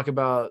even talk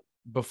about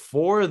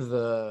before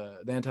the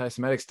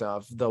anti-Semitic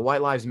stuff, the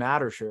White Lives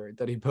Matter shirt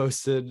that he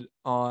posted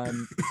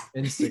on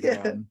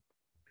Instagram.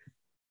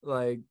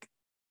 Like,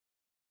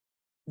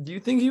 do you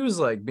think he was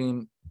like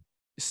being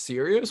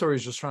serious or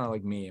he's just trying to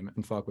like meme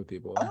and fuck with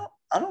people?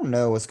 I don't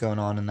know what's going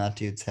on in that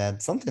dude's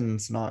head.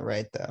 Something's not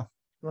right though.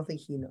 I don't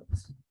think he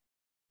knows.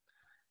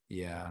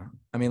 Yeah.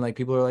 I mean, like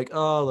people are like,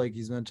 oh, like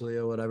he's mentally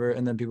ill, whatever.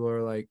 And then people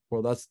are like,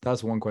 well,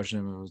 that's one question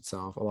in of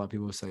itself. A lot of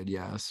people have said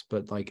yes,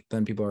 but like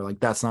then people are like,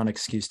 that's not an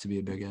excuse to be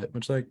a bigot,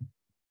 which like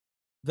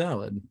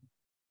valid.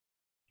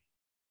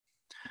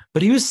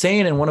 But he was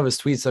saying in one of his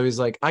tweets, so he's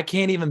like, I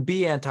can't even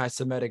be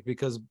anti-Semitic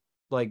because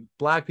like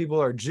black people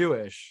are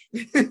Jewish.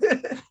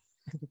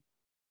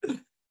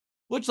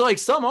 Which like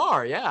some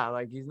are, yeah.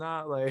 Like he's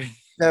not like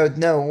No.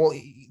 Well,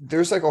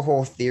 there's like a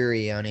whole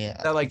theory on it.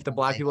 that. Like the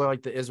black people are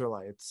like the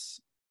Israelites,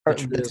 The the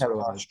true 10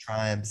 Israelites. lost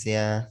tribes,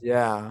 yeah.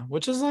 Yeah,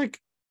 which is like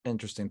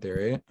interesting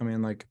theory. I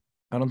mean, like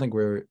I don't think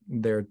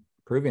they're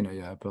proving it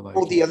yet, but like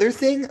Well, the other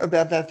thing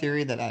about that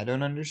theory that I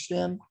don't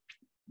understand,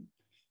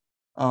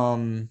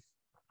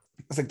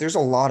 it's like there's a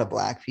lot of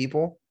black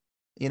people,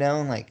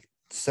 and like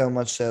so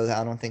much so that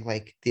I don't think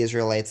like the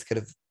Israelites could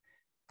have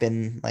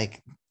been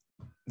like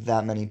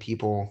that many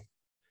people.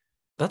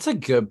 that's a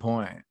good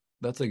point.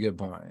 That's a good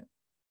point.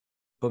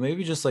 But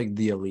maybe just like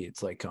the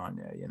elites, like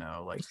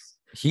Kanye, like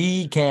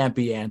he can't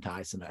be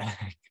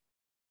anti-Semitic.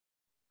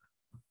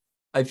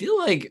 I feel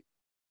like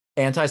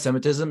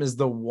anti-Semitism is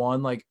the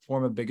one like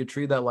form of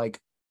bigotry that like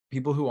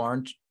people who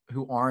aren't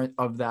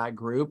of that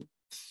group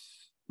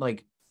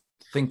like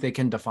think they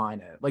can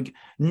define it. Like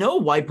no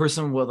white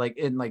person would like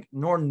in like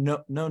nor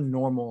no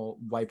normal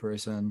white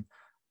person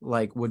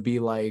like would be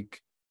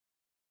like,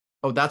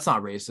 oh, that's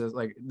not racist.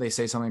 Like they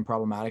say something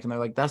problematic and they're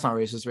like, that's not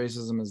racist.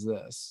 Racism is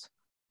this.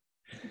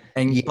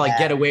 And like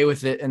get away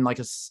with it in like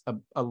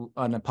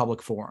on a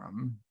public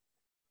forum.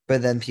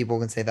 But then people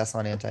can say that's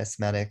not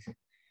anti-Semitic.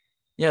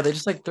 Yeah, they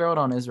just like throw it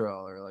on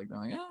Israel or like,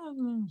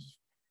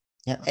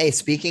 Yeah. Hey,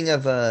 speaking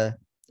of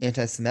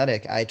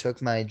anti-Semitic, I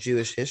took my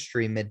Jewish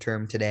history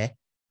midterm today.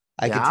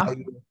 I could tell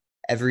you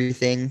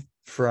everything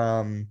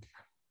from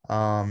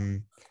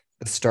the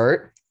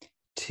start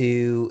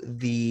to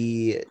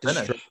the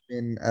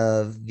destruction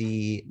of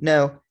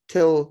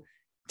till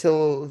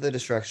the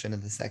destruction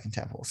of the Second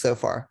Temple. So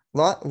far,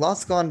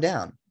 lots gone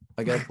down.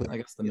 I guess the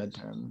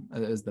midterm.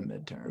 It is the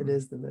midterm. It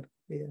is the mid.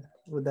 Yeah.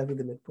 Would that be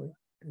the midpoint?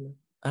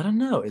 I don't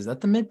know. Is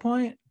that the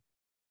midpoint?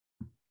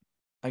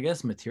 I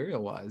guess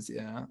material wise,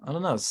 yeah. I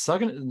don't know.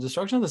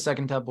 Destruction of the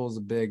Second Temple is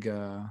a big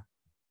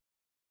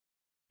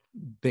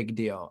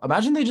deal.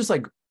 Imagine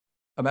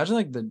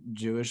the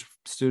Jewish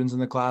students in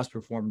the class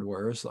performed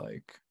worse.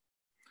 Like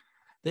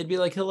they'd be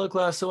like, hello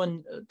class.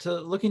 So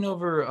looking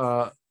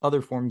over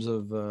other forms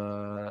of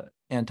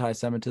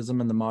anti-Semitism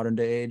in the modern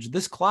day age,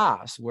 this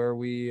class where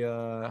we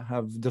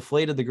have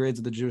deflated the grades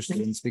of the Jewish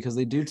students because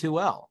they do too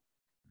well.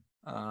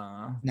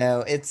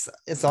 No, it's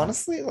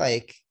honestly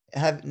like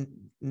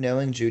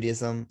knowing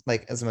Judaism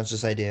like as much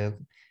as I do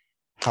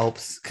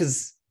helps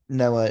because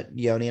Noah,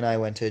 Yoni and I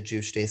went to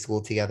Jewish day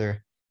school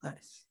together.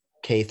 Nice.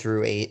 K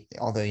through 8,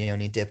 although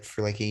Yoni dipped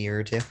for like a year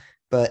or two.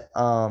 But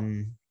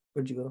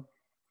where'd you go?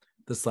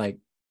 This like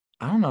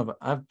I don't know, but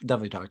I've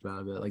definitely talked about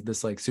it a bit. Like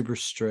this like super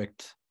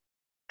strict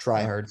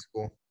try hard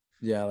school.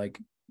 Yeah, like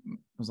it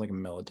was like a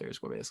military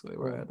school basically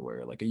where I had to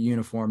wear like a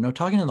uniform. No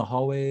talking in the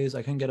hallways.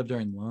 I couldn't get up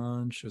during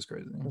lunch. It was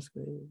crazy. That's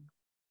great.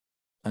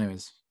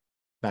 Anyways,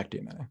 back to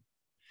you, Manny.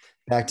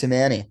 Back to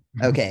Manny.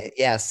 Okay,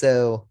 yeah.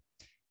 So,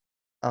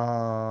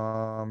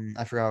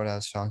 I forgot what I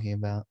was talking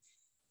about.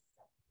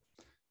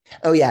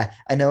 Oh yeah,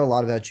 I know a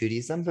lot about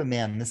Judaism, but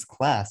man, this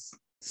class,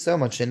 so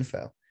much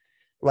info.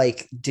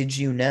 Like, did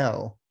you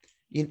know?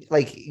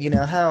 You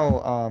know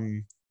how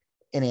an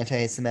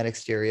anti-Semitic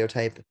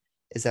stereotype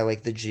is that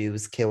like the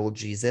Jews killed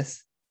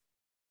Jesus?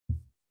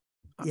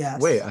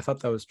 Yes. Wait, I thought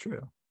that was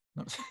true.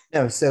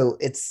 No, so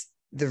it's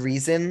the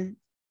reason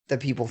that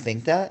people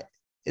think that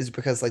is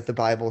because like the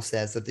Bible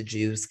says that the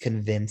Jews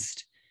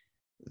convinced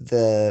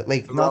the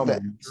not the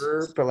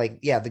emperor, but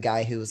like the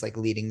guy who was like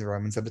leading the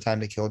Romans at the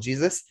time to kill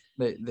Jesus.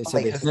 They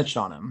said they snitched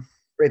on him.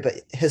 Right, but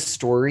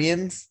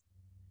historians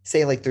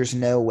say like there's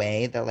no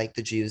way that like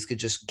the Jews could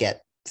just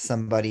get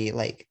somebody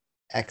like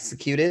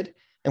executed.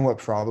 And what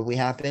probably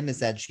happened is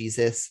that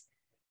Jesus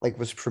like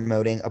was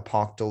promoting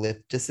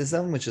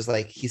apocalypticism, which is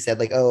like he said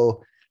like,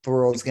 oh, the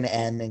world's gonna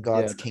end and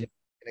God's kingdom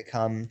is gonna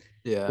come.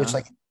 Yeah. Which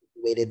like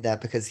waited that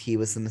because he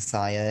was the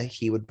Messiah,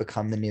 he would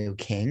become the new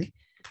king,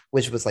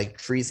 which was like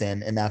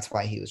treason, and that's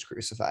why he was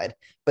crucified.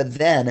 But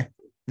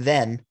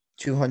then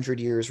 200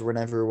 years or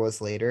whatever it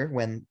was later,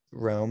 when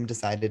Rome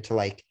decided to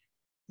like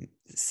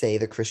say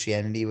that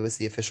Christianity was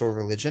the official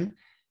religion,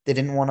 they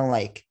didn't want to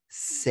like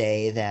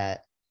say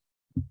that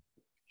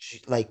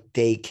like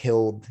they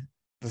killed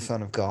the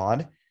Son of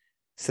God.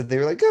 So they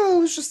were like, oh,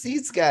 it was just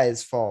these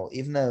guys' fault,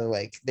 even though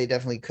like they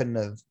definitely couldn't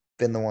have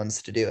been the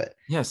ones to do it.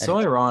 Yeah, so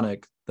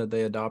ironic that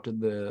they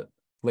adopted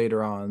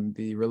later on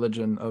the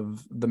religion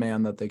of the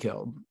man that they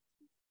killed.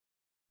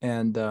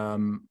 And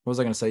what was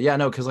I gonna say? Yeah,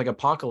 no, because like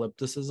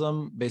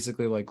apocalypticism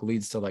basically like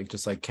leads to like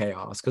just like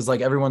chaos. Because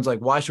like everyone's like,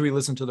 why should we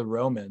listen to the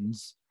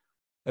Romans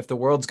if the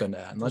world's gonna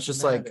end? Let's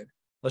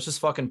just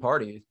fucking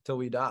party till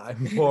we die.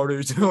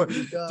 Party till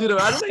dude,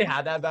 imagine they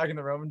had that back in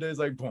the Roman days,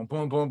 like boom,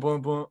 boom, boom,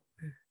 boom, boom.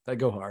 That'd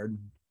go hard.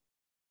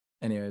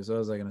 Anyways, what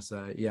was I gonna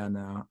say? Yeah,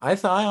 no. I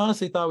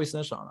honestly thought we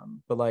snitched on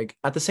them. But like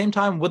at the same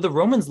time, would the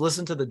Romans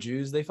listen to the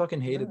Jews? They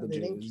fucking hated the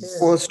Jews.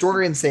 Well,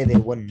 historians say they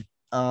wouldn't.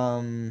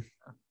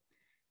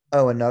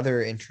 Oh,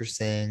 another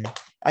interesting.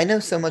 I know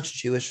so much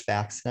Jewish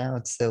facts now.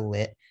 It's so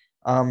lit.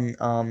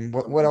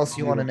 What else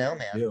you want to know,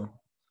 man? Yeah.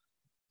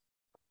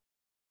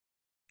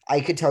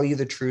 I could tell you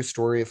the true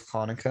story of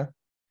Hanukkah.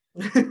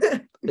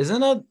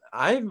 Isn't it?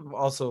 I've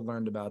also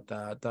learned about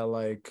that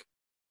like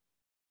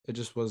It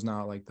just was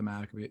not like the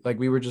Maccabee. Like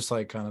we were just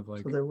like kind of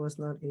like, So there was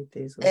not 8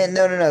 days. Of And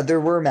no, there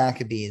were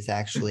Maccabees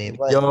actually.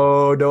 But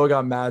yo, Noah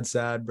got mad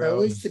sad, I bro.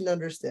 always didn't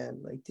understand.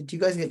 Like, did you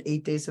guys get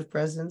 8 days of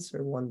presents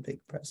or one big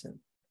present?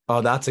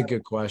 Oh, that's a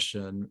good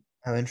question.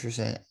 how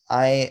interesting.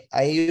 I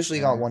usually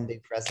got Yeah. one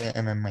big present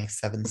and then like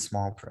 7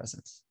 small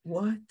presents.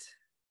 What?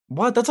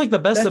 What? That's like the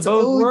best That's of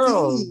both OD.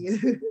 worlds.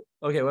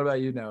 Okay, what about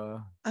you,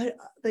 Noah? I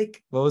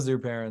like What was your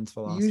parents'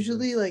 philosophy?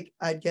 usually like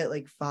I'd get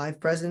like 5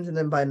 presents, and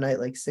then by night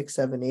like 6,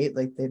 7, 8,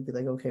 like they'd be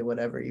like, okay,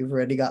 whatever, you've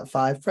already got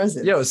 5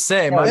 presents. Yo,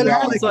 same. Oh, My and yeah,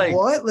 I'm parents like, like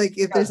what? Like if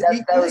Yeah, there's that,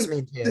 8 that was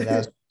nights. me too. That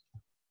was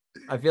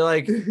I feel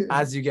like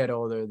as you get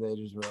older, they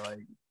just were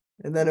like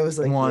And then it was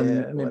like one,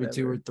 yeah, maybe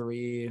 2 or whatever.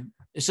 3.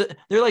 It's just,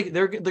 they're like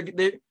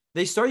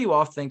they start you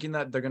off thinking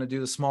that they're gonna do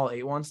the small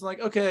 8 ones. Like,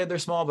 okay, they're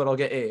small, but I'll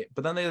get 8.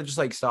 But then they just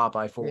like stop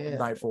by Yeah,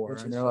 night 4,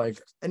 which and is they're like,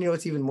 And you know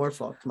what's even more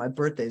fucked? My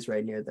birthday's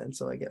right near then,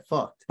 so I get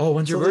fucked. "Oh,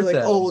 when's So your they're birthday?"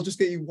 like, oh, we'll just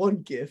get you one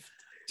gift.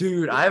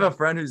 Dude, I have a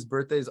friend whose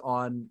birthday's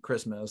on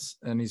Christmas,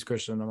 and he's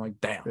Christian. I'm like,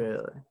 damn,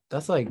 Really?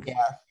 that's like,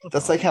 yeah.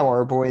 That's like how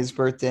our boy's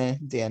birthday,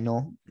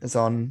 Daniel, is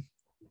on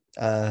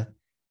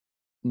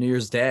New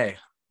Year's Day.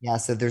 yeah,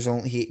 so there's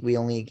only he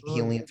only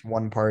gets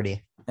one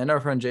party. And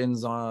our friend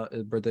Jaden's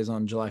his birthday's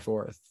on July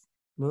 4th.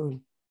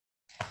 Moon.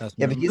 That's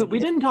Yeah, but Moon. We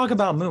didn't talk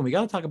about Moon. We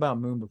got to talk about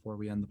Moon before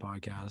we end the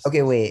podcast.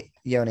 Okay, wait,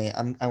 Yoni,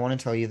 I want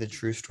to tell you the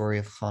true story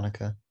of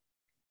Hanukkah.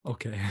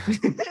 Okay.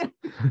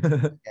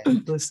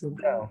 Listen.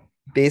 So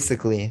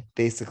basically,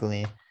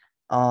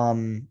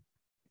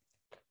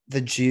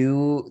 the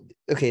Jew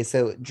okay,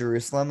 so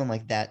Jerusalem and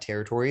like that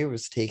territory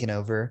was taken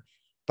over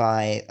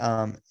by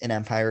an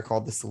empire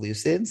called the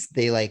Seleucids.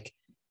 They like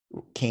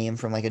came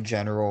from like a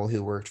general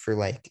who worked for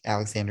like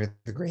Alexander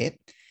the Great.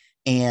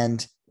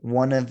 And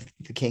one of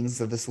the kings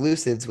of the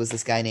Seleucids was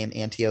this guy named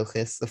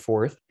Antiochus the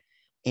Fourth.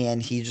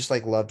 And he just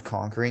like loved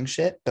conquering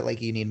shit, but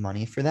like you need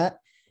money for that.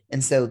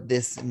 And so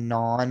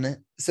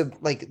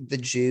like the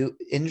Jew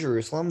in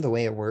Jerusalem, the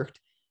way it worked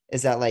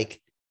is that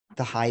like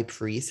the high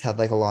priest had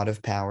like a lot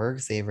of power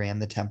because they ran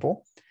the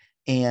temple.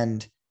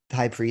 And the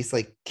high priest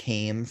like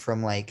came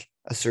from like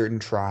a certain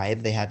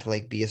tribe. They had to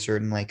like be a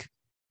certain like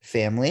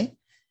family.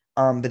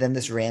 But then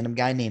this random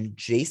guy named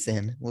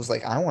Jason was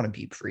like, I want to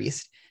be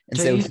priest. And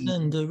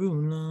Jason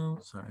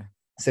Derulo. Sorry.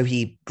 so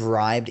he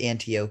bribed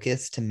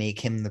Antiochus to make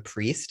him the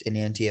priest, and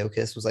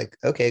Antiochus was like,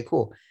 okay,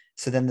 cool.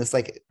 So then this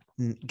like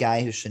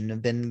guy who shouldn't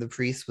have been the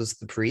priest was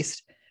the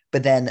priest.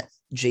 But then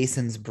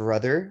Jason's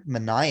brother,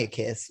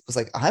 Maniacus, was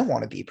like, I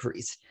want to be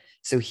priest.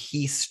 So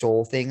he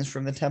stole things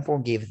from the temple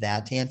and gave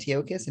that to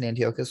Antiochus, and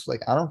Antiochus was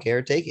like, I don't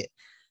care, take it.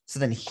 So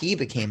then he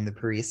became the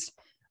priest.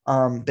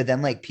 But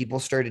then like people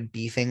started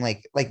beefing,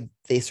 like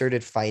they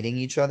started fighting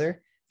each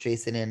other.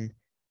 Jason and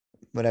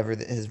whatever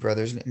his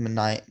brothers,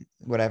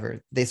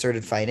 whatever, they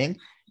started fighting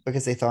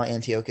because they thought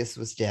Antiochus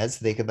was dead,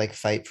 so they could like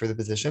fight for the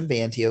position. But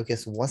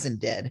Antiochus wasn't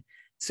dead,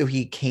 so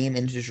he came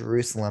into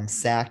Jerusalem,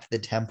 sacked the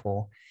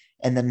temple,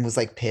 and then was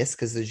like pissed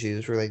because the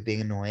Jews were like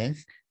being annoying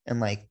and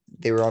like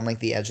they were on like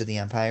the edge of the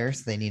empire,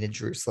 so they needed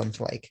Jerusalem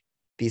to like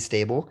be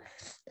stable.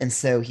 And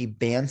so he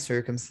banned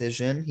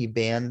circumcision, he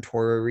banned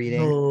Torah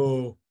reading.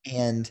 No.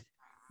 And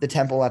the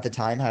temple at the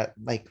time had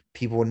like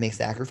people would make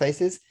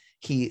sacrifices.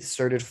 He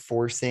started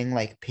forcing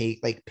like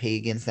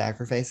pagan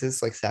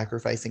sacrifices, like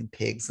sacrificing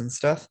pigs and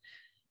stuff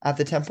at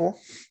the temple,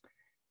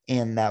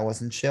 and that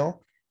wasn't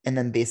chill. And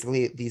then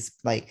basically these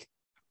like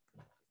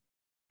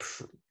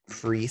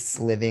priests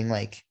living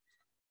like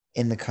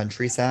in the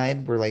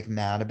countryside were like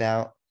mad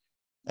about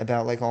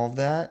like all of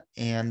that,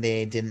 and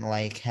they didn't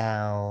like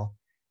how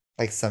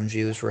like some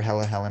Jews were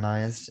hella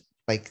Hellenized,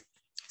 like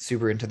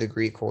super into the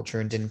Greek culture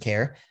and didn't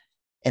care.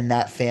 And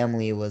that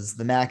family was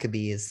the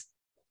Maccabees.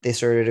 They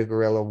started a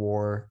guerrilla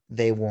war.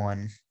 They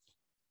won.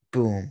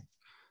 Boom.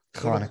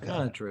 Kind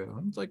Hanukkah. of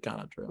true. It's like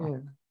kind of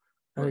true.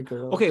 Yeah. I agree.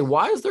 Okay,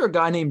 why is there a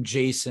guy named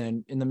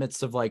Jason in the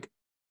midst of like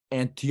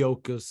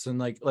Antiochus and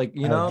like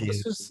you Oh, know, dude.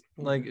 it's just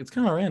like it's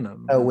kind of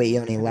random. Oh wait,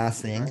 Yoni,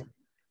 last thing.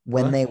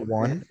 When What? they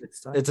won,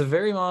 It's a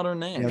very modern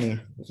name. Yoni,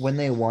 when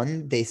they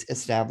won, they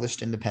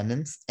established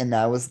independence, and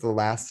that was the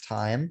last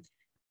time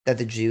that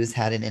the Jews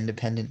had an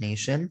independent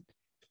nation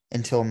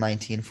until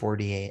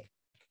 1948.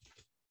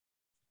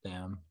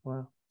 Damn,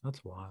 Wow.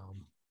 that's wild.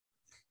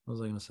 What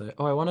was I gonna say?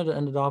 Oh, I wanted to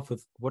end it off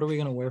with what are we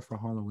gonna wear for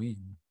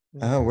Halloween?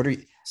 Oh, what are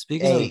you?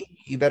 Speaking of, Hey,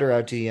 you better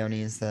outdo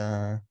Yoni's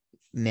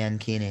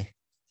mankini.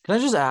 can I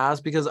just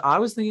ask, because I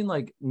was thinking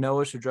like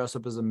Noah should dress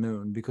up as a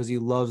moon because he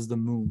loves the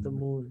moon. The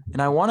moon.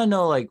 And I want to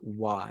know like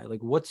why.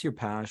 Like, what's your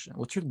passion?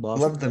 What's your love?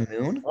 Love for the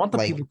it? moon? I want the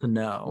Like, people to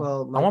know.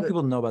 Well, I my want good-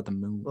 people to know about the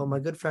moon. Well, my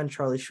good friend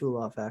Charlie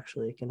Shuloff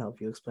actually can help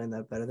you explain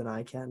that better than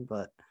I can.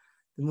 But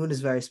the moon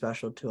is very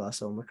special to us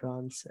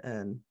Omicrons,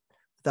 and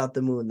without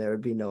the moon, there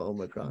would be no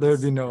Omicrons.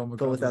 There'd be no Omicron.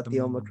 But without the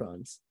moon.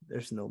 Omicrons,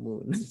 there's no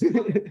moon.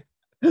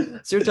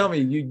 So you're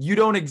telling me you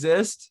don't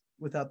exist?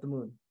 Without the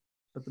moon,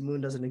 but the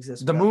moon doesn't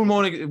exist. The without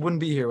moon you. it wouldn't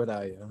be here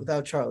without you.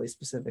 Without Charlie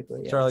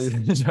specifically.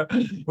 Yes.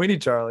 Charlie, we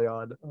need Charlie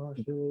on. Oh,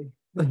 should we?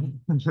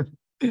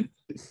 What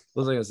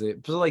was I gonna say?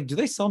 So, like, do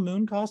they sell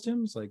moon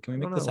costumes? Like, can we I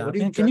make don't this know. What do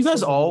you happen? Can you dress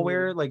guys as a all moon?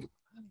 wear like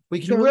We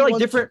can Charlie wear like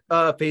wants-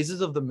 different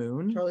phases of the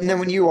moon. Charlie And then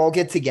wants when you all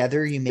get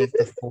together, you make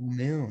the full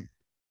moon.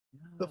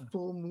 the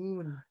full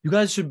moon. You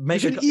guys should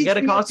make should a each get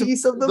a be a costume.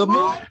 piece of the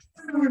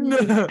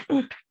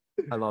moon.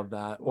 I love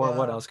that. Or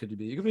what Wow. else could you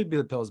be? You could be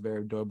the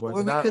Pillsbury Boy Or or,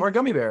 we that, could- or a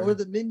gummy bear. Or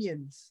the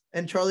minions.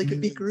 And Charlie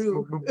could be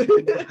Gru.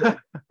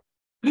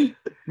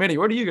 Minnie,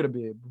 what are you gonna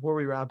be before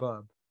we wrap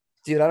up?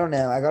 Dude, I don't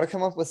know. I gotta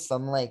come up with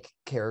some like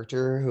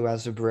character who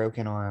has a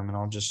broken arm, and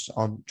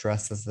I'll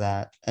dress as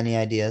that. Any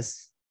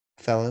ideas,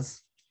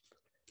 fellas?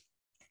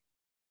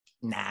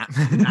 Nah.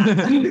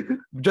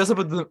 Dress up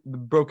with the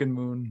broken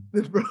moon.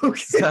 The broken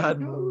Sad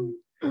moon.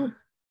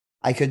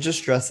 I could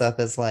just dress up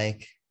as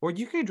like Or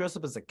you could dress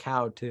up as a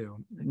cow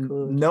too.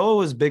 could. Noah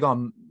was big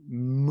on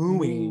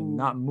mooing, Moo.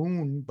 not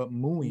moon, but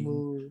mooing.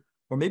 Moo.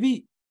 Or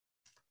maybe,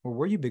 or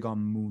were you big on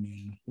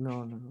mooning?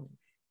 No.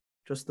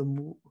 Just the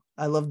moo.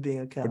 I love being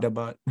a cow. Or the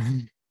butt?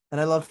 And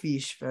I love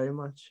fish very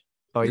much.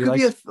 Oh, you you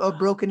could like? be a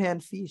broken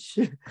hand fish.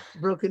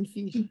 Broken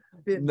fish.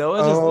 Noah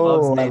just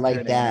loves oh, I nature like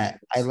and that.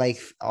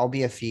 animals. I'll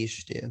be a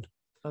fish, dude.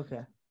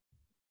 Okay.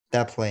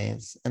 That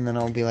plays, and then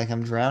I'll be like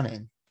I'm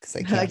drowning because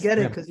I can't. I get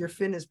it swim. because your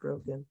fin is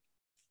broken.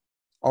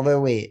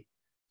 Although wait,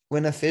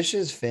 when a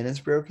fish's fin is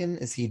broken,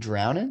 is he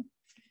drowning?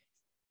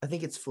 I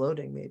think it's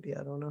floating, maybe.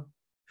 I don't know.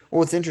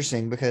 Well, it's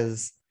interesting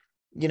because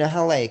you know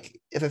how like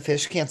if a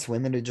fish can't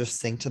swim, it'd just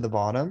sink to the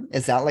bottom.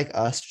 Is that like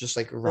us just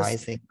like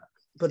rising?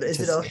 But is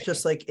it Just- us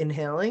just like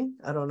inhaling?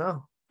 I don't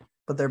know.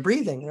 But they're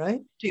breathing,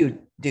 right? Dude,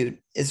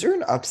 is there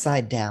an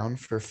upside down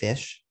for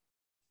fish?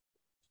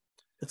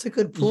 That's a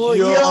good point.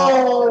 Yo,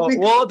 Yo,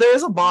 well,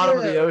 there's a bottom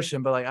of the Yeah.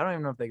 ocean, but like I don't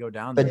even know if they go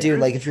down But there. dude,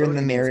 There's like if you're in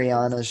the floating in space.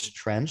 Marianas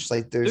Trench,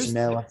 like there's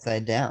There's- no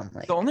upside down.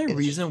 Like The only it's-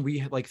 reason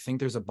we like think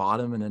there's a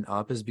bottom and an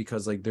up is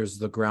because like there's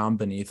the ground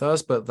beneath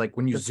us, but like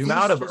when you The zoom fish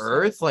out of just,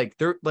 Earth, like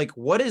there, like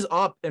what is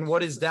up and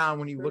what is just down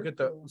when you look at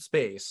the circle.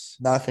 space?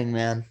 Nothing,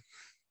 man.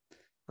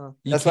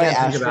 You That's why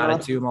can't think about it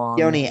astronauts- too long.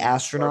 Yoni,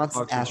 astronauts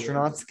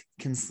oxygen.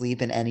 can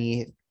sleep in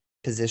any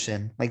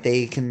position. Like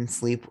they can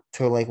sleep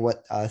to like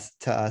what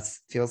to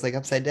us feels like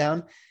upside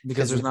down.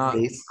 because there's in not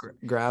space-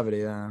 gravity.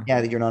 Yeah,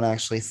 Yeah, you're not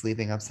actually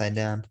sleeping upside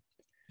down.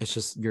 it's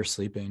just you're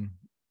sleeping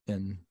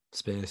in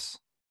space.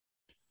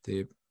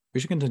 Deep.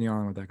 We should continue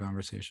on with that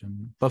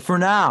conversation, but for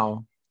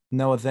now,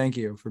 Noah, thank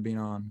you for being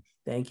on.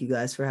 Thank you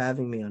guys for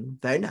having me on.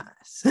 Very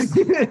nice.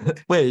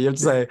 Wait, you have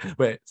to say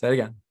it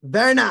again.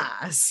 Very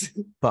nice.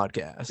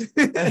 Podcast.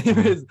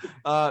 Anyways,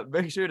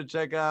 make sure to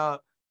check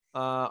out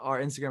our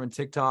Instagram and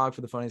TikTok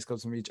for the funniest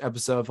clips from each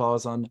episode. Follow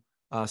us on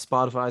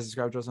Spotify,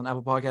 subscribe to us on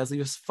Apple Podcasts,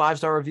 leave us a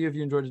 5-star review if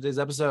you enjoyed today's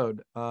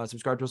episode.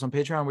 Subscribe to us on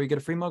Patreon where you get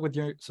a free mug with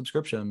your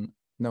subscription.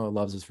 Noah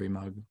loves his free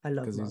mug I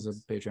love because he's a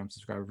mugs. Patreon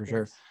subscriber for sure.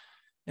 Yes.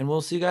 And we'll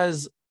see you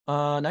guys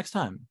next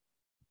time.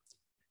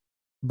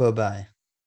 Bye bye.